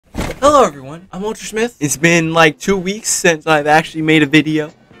Hello everyone, I'm Ultra Smith. It's been like 2 weeks since I've actually made a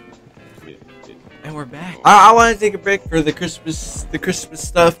video. And we're back. I want to take a break for the Christmas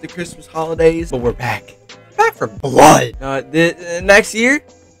stuff, the Christmas holidays, but we're back. Back for blood. Next year,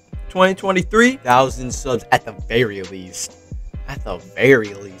 2023, 1,000 subs at the very least. At the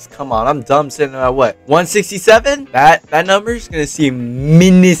very least. Come on, I'm dumb sitting at what? 167? That number is gonna seem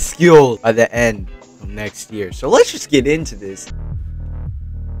minuscule by the end of next year. So let's just get into this.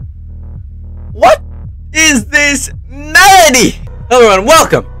 What is this melody? Hello everyone,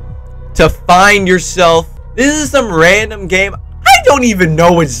 welcome to Find Yourself. This is some random game. I don't even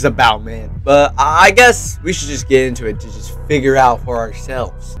know what it's about, man. But I guess we should just get into it to just figure out for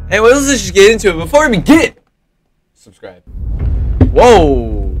ourselves. Anyway, let's just get into it. Before we begin, subscribe.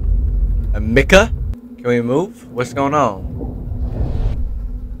 Whoa. Mika? Can we move? What's going on?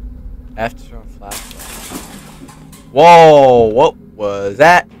 After a flashlight. Whoa, what was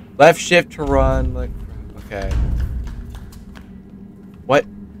that? Left shift to run. Like, okay. What?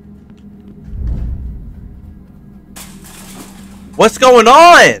 What's going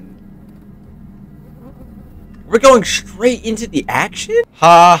on? We're going straight into the action?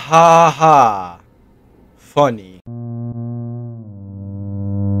 Ha ha ha. Funny.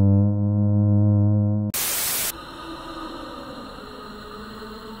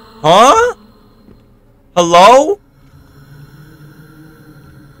 Huh? Hello?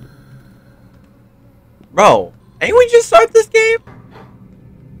 Bro, ain't we just start this game?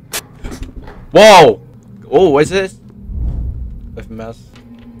 Whoa! Oh, what's this? Left mouse.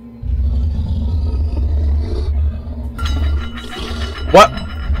 What?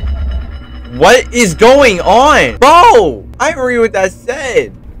 What is going on? Bro! I didn't read what that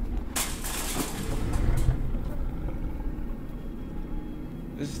said.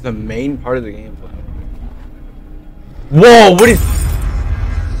 This is the main part of the gameplay. Whoa, what is...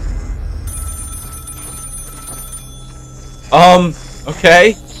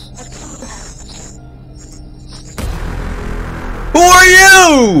 Okay. Who are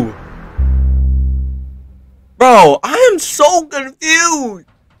you? Bro, I am so confused.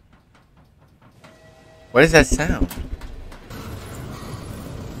 What is that sound?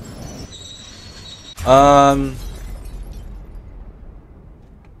 I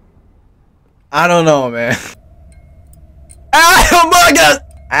don't know, man. Oh my god!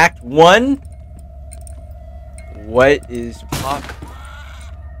 Act 1. What is pop?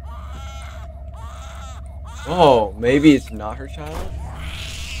 Oh, maybe it's not her child?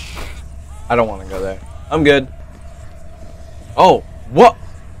 I don't want to go there. I'm good. Oh, what?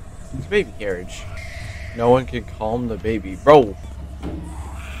 It's a baby carriage. No one can calm the baby. Bro.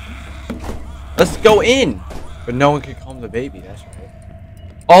 Let's go in. But no one can calm the baby. That's right.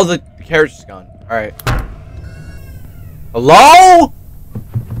 Oh, the carriage is gone. Alright. Hello?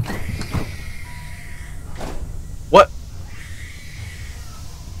 What?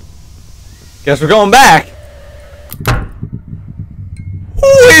 Guess we're going back. Who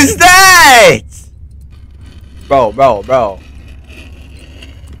is that? Bro. Above.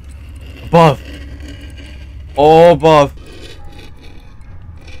 Oh, above.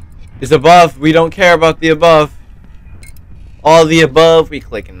 It's above. We don't care about the above. All the above. We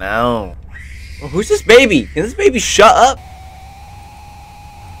click now. Oh, who's this baby? Can this baby shut up?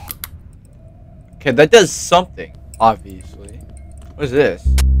 Okay, that does something. Obviously. What is this?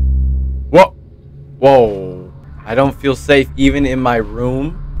 Whoa. Whoa. I don't feel safe even in my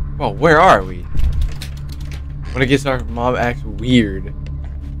room. Bro, where are we? When I guess our mom acts weird.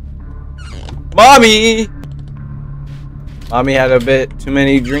 Mommy! Mommy had a bit too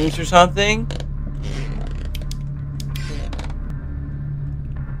many drinks or something?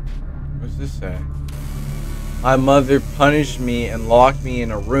 What's this say? My mother punished me and locked me in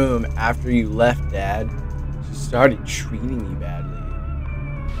a room after you left, Dad. She started treating me badly.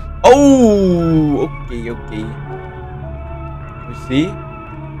 Oh! Okay. You see?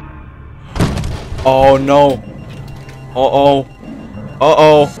 Oh no. Uh-oh.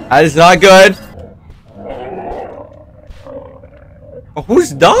 That is not good. Oh, whose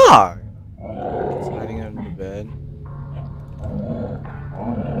dog? It's hiding under the bed.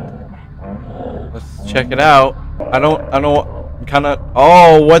 Let's check it out. I don't kinda...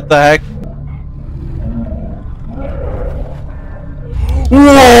 Oh, what the heck?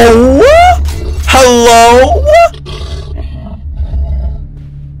 Whoa! Hello?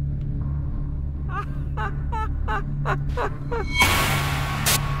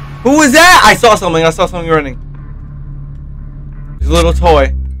 Who was that? I saw something running. It's a little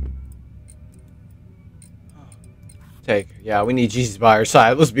toy. Take. Yeah, we need Jesus by our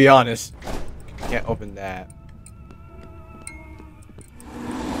side. Let's be honest. Can't open that.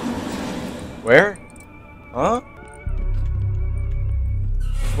 Where? Huh?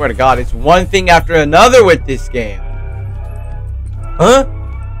 I swear to God, it's one thing after another with this game. Huh?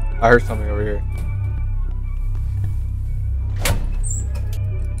 I heard something over here.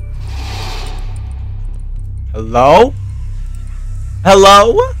 Hello?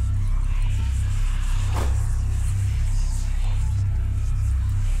 Hello?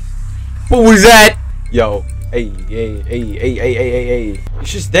 What was that? Yo. Hey, hey, hey, hey, hey, hey, hey.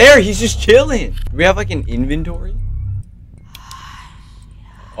 He's just there. He's just chilling. Do we have like an inventory?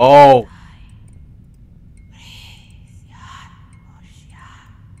 Oh.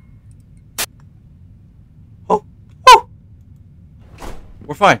 Oh. Oh.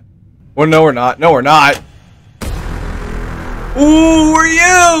 We're fine. Well, no, we're not. No, we're not. Who are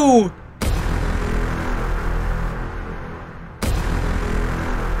you?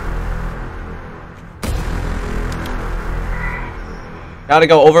 Gotta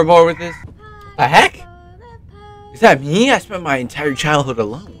go overboard with this? The heck? Is that me? I spent my entire childhood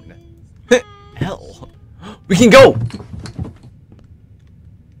alone. Hell. We can go!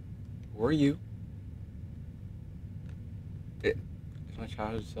 Who are you? Is my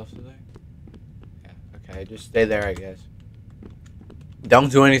childhood self still there? Yeah, okay, just stay there, I guess. Don't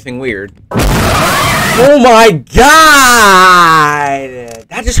do anything weird. Oh my God!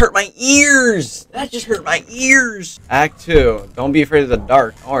 That just hurt my ears! That just hurt my ears! Act 2. Don't be afraid of the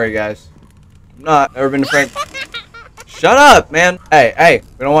dark. Don't worry, guys. I'm not. Never been afraid. Shut up, man. Hey, hey.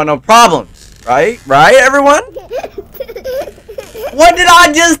 We don't want no problems. Right? Right, everyone? What did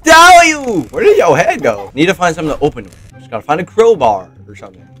I just tell you? Where did your head go? Need to find something to open it. Just gotta find a crowbar or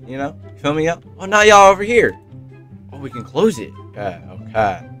something. You know? Fill me up. Oh, now y'all over here. Oh, we can close it. Okay,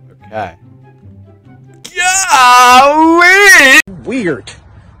 okay, okay. Golly! Weird,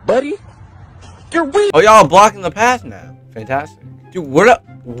 buddy. You're weird. Oh, y'all blocking the path now. Fantastic. Dude, what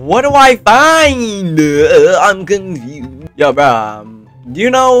do I find? I'm confused. Yo, bro, do you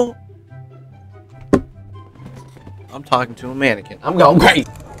know? I'm talking to a mannequin. I'm going great.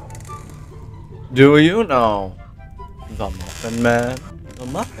 Do you know the Muffin Man? The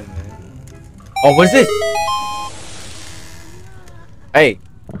Muffin Man. Oh, what's this? Hey,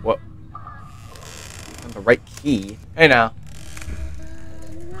 what? The right key. Hey now.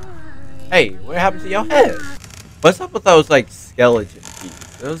 Hey, what happened to your head? What's up with those like skeleton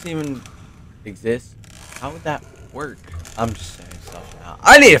keys? Do those even exist? How would that work? I'm just saying stuff now.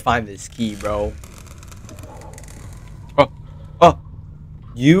 I need to find this key, bro. Oh, oh,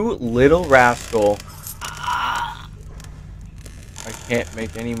 you little rascal! I can't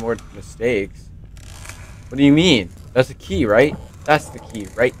make any more mistakes. What do you mean? That's a key, right? That's the key,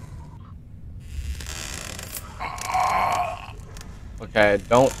 right? Okay,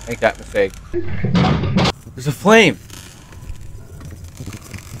 don't make that mistake. There's a flame.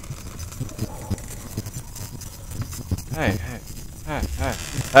 Hey, hey, hey, hey,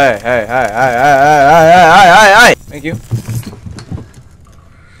 hey, hey, hey, hey, hey, hey, hey. Thank you.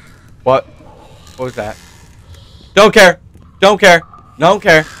 What? What was that? Don't care. Don't care. Don't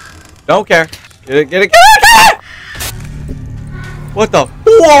care. Don't care. Get it, get it, get it! What the?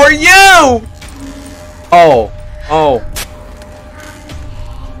 Who are you? Oh, oh.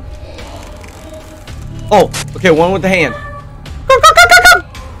 Oh, okay, one with the hand.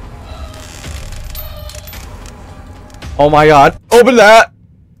 Oh my God, open that.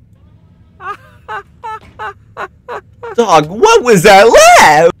 Dog, what was that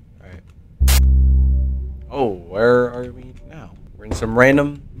laugh? Alright. Oh, where are we now? We're in some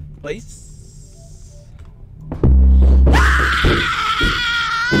random place.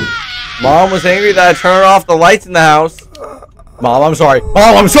 Mom was angry that I turned off the lights in the house. Mom, I'm sorry.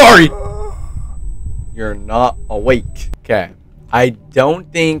 Mom, I'm sorry. You're not awake. Okay. I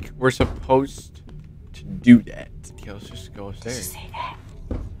don't think we're supposed to do that. Okay, let's just go upstairs.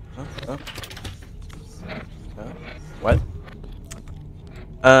 Huh? Huh? Huh? What?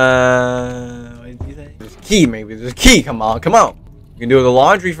 What did you say? There's a key, maybe. There's a key. Come on, come on. You can do the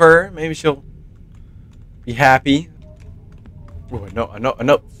laundry for her. Maybe she'll be happy. Oh, I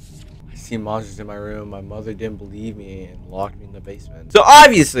know. I see monsters in my room. My mother didn't believe me and locked me in the basement. So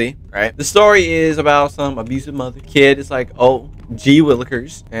obviously, right, the story is about some abusive mother. Kid is like, oh, gee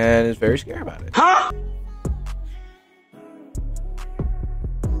willikers, and is very scared about it. Huh?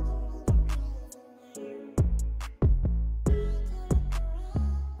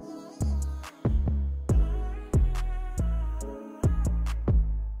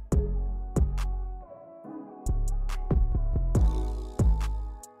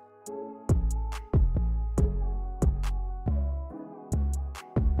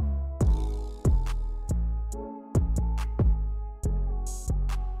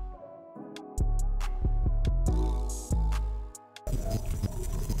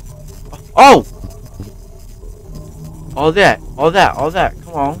 Oh! All that.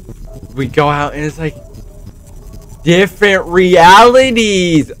 Come on. We go out and it's like different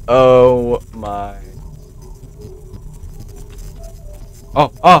realities. Oh my.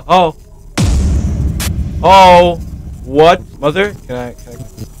 Oh. Oh. What? Mother? Can I?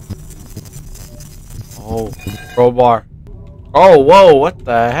 Oh, crowbar. Oh, whoa, what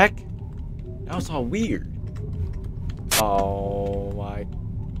the heck? That was all weird. Oh my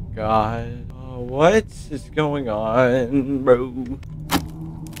god. Oh, what is going on, bro?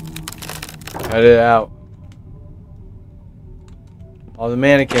 Cut it out. Oh, the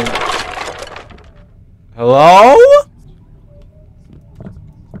mannequin. Hello?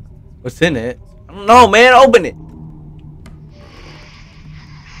 What's in it? I don't know, man. Open it.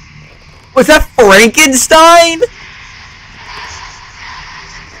 Was that Frankenstein?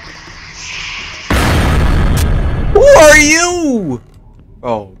 Who are you?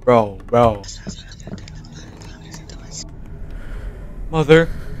 Bro. Mother.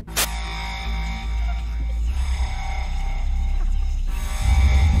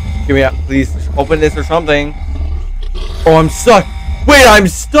 Get me out, please. Open this or something. Oh, I'm stuck. Wait, I'm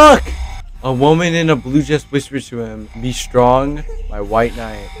stuck. A woman in a blue just whispers to him, "Be strong, my white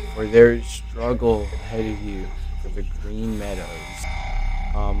knight, for there is struggle ahead of you for the green meadows."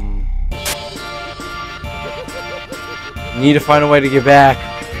 Need to find a way to get back.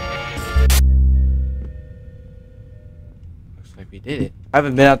 Looks like we did it. I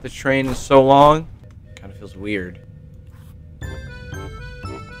haven't been out the train in so long. Kind of feels weird.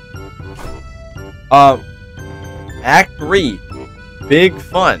 Act 3. Big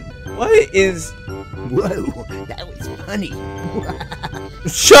fun. What is... Whoa, that was funny.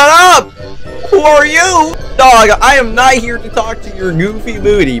 Shut up! Who are you? Dog, I am not here to talk to your goofy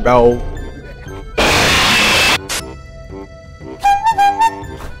booty, bro.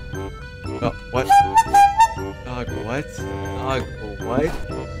 What? Dog, what? Dog, what?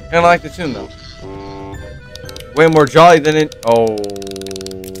 Kinda like the tune, though. Way more jolly than it... Oh.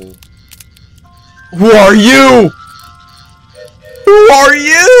 Who are you? Who are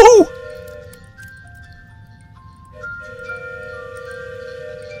you?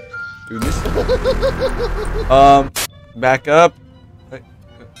 Dude, this... Back up.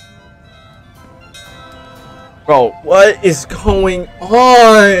 Bro, what is going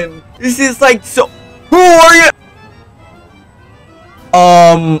on? This is like so... Who are you?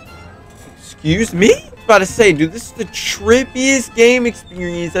 Excuse me? I was about to say, dude, this is the trippiest game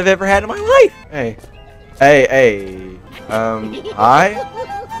experience I've ever had in my life. Hey. Hi?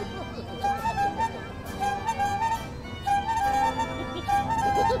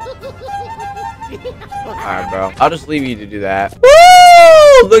 Alright, bro. I'll just leave you to do that.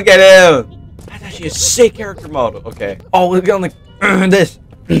 Woo! Look at him! That's actually a sick character model. Okay. Oh, we're gonna this.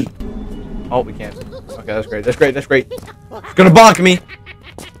 Oh, we can't. Okay, that's great. That's great. It's gonna bonk me.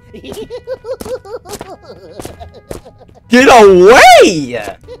 Get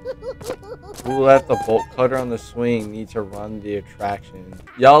away! Who left the bolt cutter on the swing need to run the attraction?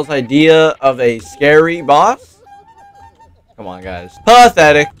 Y'all's idea of a scary boss? Come on, guys.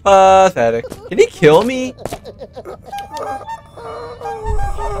 Pathetic. Can he kill me?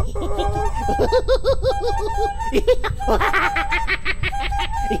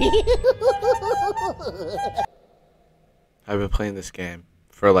 I've been playing this game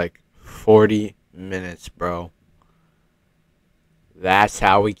for like 40 minutes, bro. That's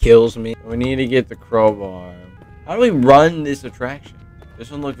how he kills me. We need to get the crowbar. How do we run this attraction?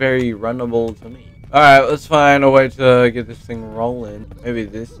 This one looked very runnable to me. Alright, let's find a way to get this thing rolling. Maybe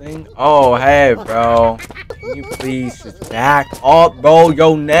this thing? Oh, hey, bro. Can you please just back up, bro?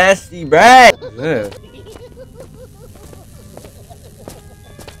 Yo, nasty, brat. What is this?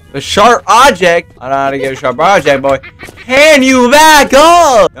 The sharp object? I don't know how to get a sharp object, boy. Can you back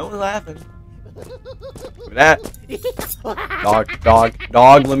up? No one's laughing. Look at that.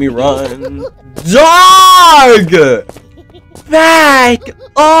 Dog, let me run. Dog! Back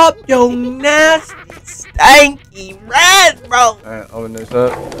up, yo nasty, stanky rat, bro. Alright, open this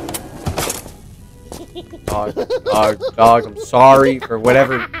up. Dog, I'm sorry for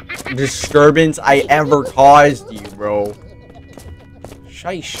whatever disturbance I ever caused you, bro.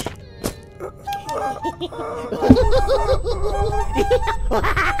 Shish.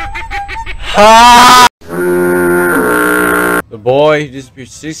 The boy who disappeared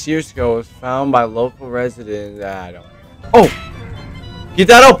 6 years ago was found by local residents. I don't know. Oh! Get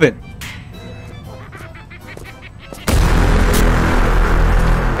that open!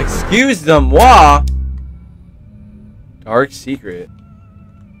 Excuse them, moi! Dark secret.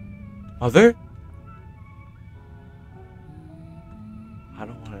 Mother? I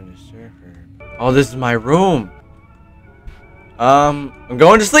don't want to server. Oh, this is my room. I'm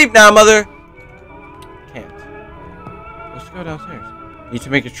going to sleep now, mother. Can't. Let's go downstairs. Need to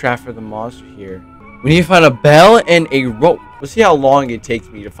make a trap for the monster here. We need to find a bell and a rope. Let's see how long it takes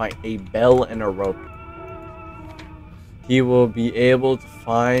me to find a bell and a rope. He will be able to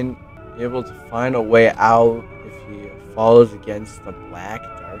find a way out if he falls against the black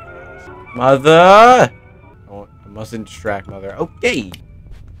darkness. Mother! Oh, I mustn't distract mother. Okay.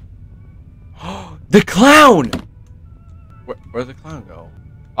 The clown! Where'd the clown go?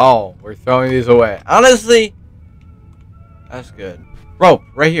 Oh, we're throwing these away. Honestly, that's good. Rope,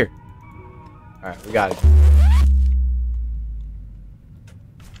 right here. Alright, we got it.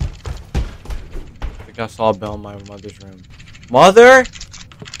 I think I saw a bell in my mother's room. Mother?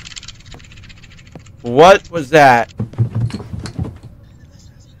 What was that?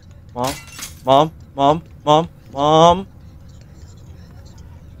 Mom? Mom? Mom? Mom? Mom?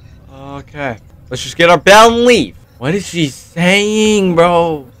 Okay. Let's just get our bell and leave. What is she saying,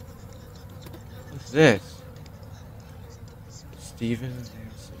 bro? What's this? Steven and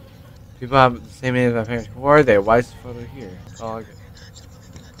Nancy. People have the same name as my parents. Who are they? Why is the photo here? Oh, okay.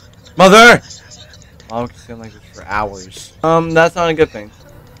 Mother! Mom can stand like this for hours. That's not a good thing.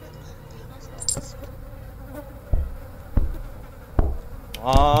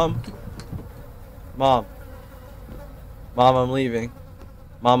 Mom. Mom. Mom, I'm leaving.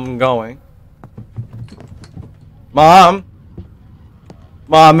 Mom, I'm going. Mom!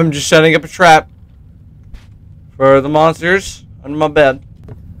 Mom, I'm just setting up a trap for the monsters under my bed.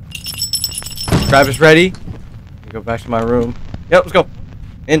 Trap is ready. Go back to my room. Yep, let's go.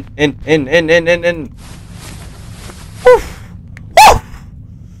 In. Woof. Woof.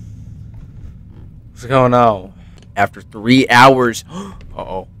 What's going on? After 3 hours.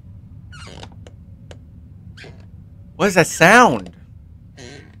 Uh-oh. What is that sound?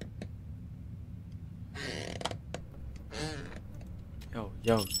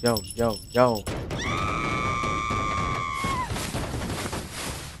 Yo.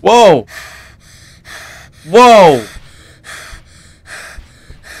 Whoa! Whoa!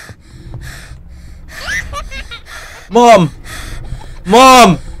 Mom!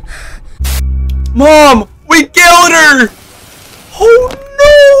 Mom! Mom! We killed her!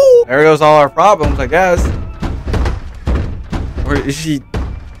 Oh no! There goes all our problems, I guess. Or is she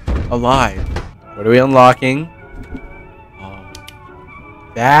alive? What are we unlocking? Oh.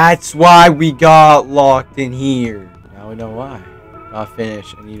 That's why we got locked in here. Now we know why. Not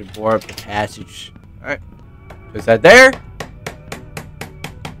finished. I need to bore up the passage. Alright. Is that there?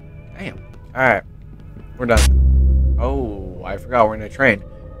 Damn. Alright. We're done. Oh, I forgot we're in a train.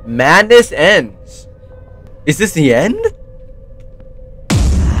 Madness ends. Is this the end?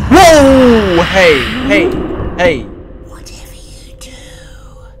 Whoa! Hey. Whatever you do,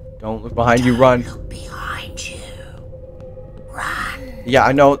 don't look behind you, run. Look behind you. Run. Yeah,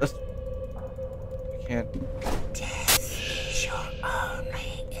 I know. That's... I can't. Death is your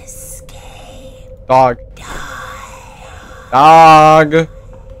only escape. Dog. Die. Dog.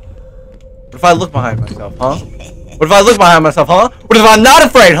 What if I look behind myself, huh? What if I look behind myself, huh? What if I'm not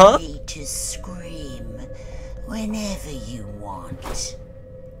afraid, huh? Free to scream whenever you want.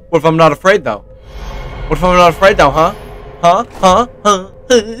 What if I'm not afraid, though? What if I'm not afraid, though, huh? Huh?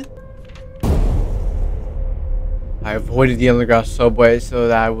 I avoided the underground subway so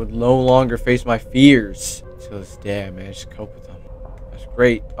that I would no longer face my fears. Till this day, I managed to cope with them. That's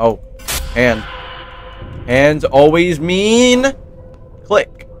great. Oh, hand. Hands always mean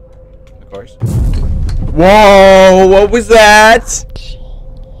click. Of course. Whoa, what was that?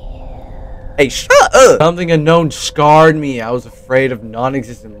 Hey, shut up! Something unknown scarred me. I was afraid of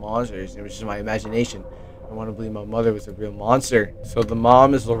non-existent monsters. It was just my imagination. I want to believe my mother was a real monster. So the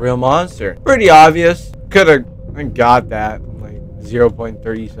mom is the real monster. Pretty obvious. Could've got that in like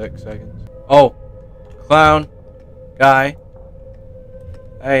 0.36 seconds. Oh, clown. Guy.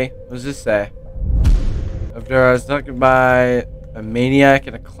 Hey, what does this say? After I was struck by a maniac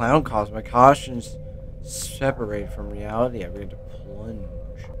and a clown caused my cautions separate from reality, I began to plunge.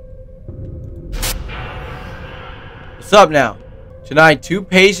 What's up now? Tonight, 2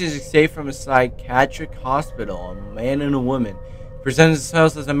 patients escaped from a psychiatric hospital. A man and a woman presented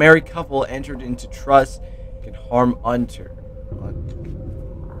themselves as a married couple, entered into trust, can harm Hunter.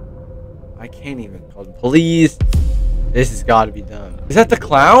 I can't even call them. Please, this has got to be done. Is that the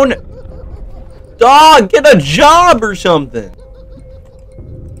clown? Dog, get a job or something.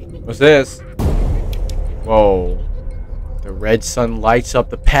 What's this? Whoa. The red sun lights up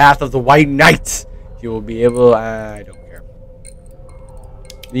the path of the white knight. You will be able... I don't care.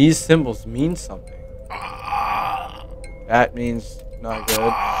 These symbols mean something. That means not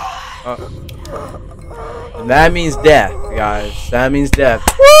good. And that means death, guys. That means death.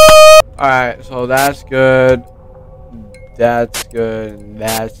 Alright, so that's good. That's good. And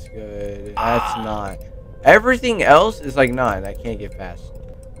that's good. That's not. Everything else is like 9. I can't get past.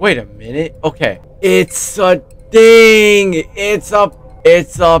 Wait a minute. Okay. It's a thing. It's a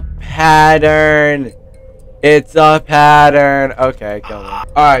pattern. It's a pattern. Okay, kill me.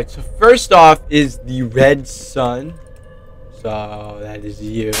 Alright, so first off is the red sun. So that is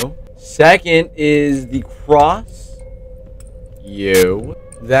you. Second is the cross. You.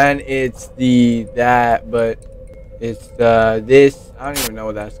 Then it's but it's this. I don't even know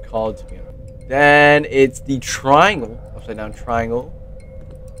what that's called, to be honest. Then it's the triangle. Upside down triangle.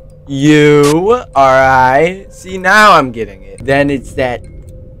 You. Alright. See, now I'm getting it. Then it's that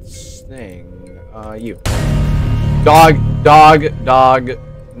thing. You. Dog.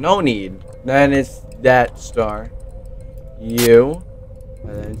 No need. Then it's that star. You.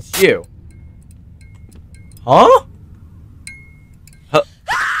 And then it's you. Huh?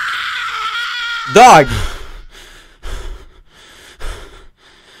 Dog.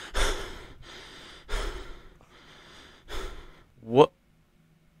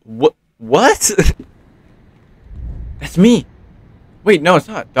 What? That's me. Wait, no, it's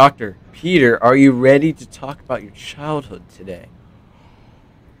not. Dr. Peter, are you ready to talk about your childhood today?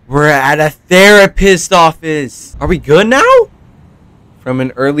 We're at a therapist office. Are we good now? From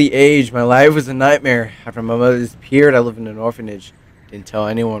an early age, my life was a nightmare. After my mother disappeared, I lived in an orphanage. Didn't tell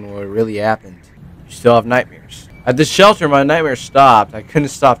anyone what really happened. You still have nightmares. At the shelter, my nightmares stopped. I couldn't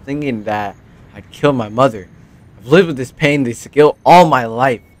stop thinking that I'd killed my mother. I've lived with this pain, this guilt all my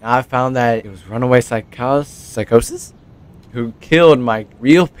life. Now I found that it was runaway psychosis who killed my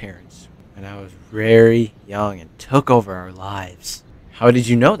real parents when I was very young and took over our lives. How did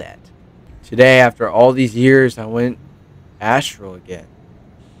you know that? Today, after all these years, I went astral again.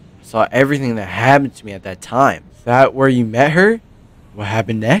 I saw everything that happened to me at that time. Is that where you met her? What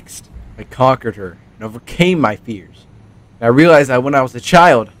happened next? I conquered her and overcame my fears. And I realized that when I was a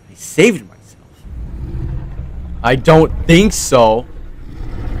child, I saved myself. I don't think so.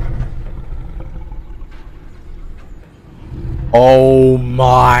 Oh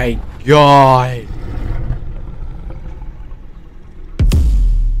my god.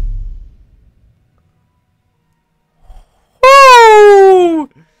 Woo!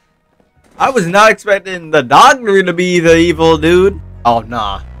 I was not expecting the doctor to be the evil dude. Oh,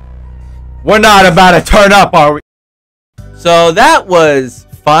 nah. We're not about to turn up, are we? So that was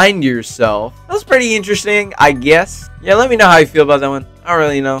Find Yourself. That was pretty interesting, I guess. Yeah, let me know how you feel about that one. I don't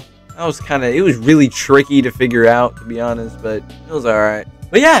really know. That was it was really tricky to figure out, to be honest, but it was alright.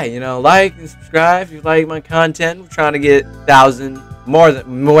 But yeah, you know, like and subscribe if you like my content. We're trying to get 1,000,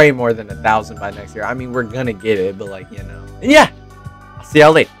 way more than 1,000 by next year. I mean, we're gonna get it, but like, you know. And yeah, I'll see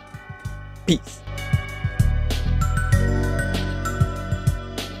y'all later. Peace.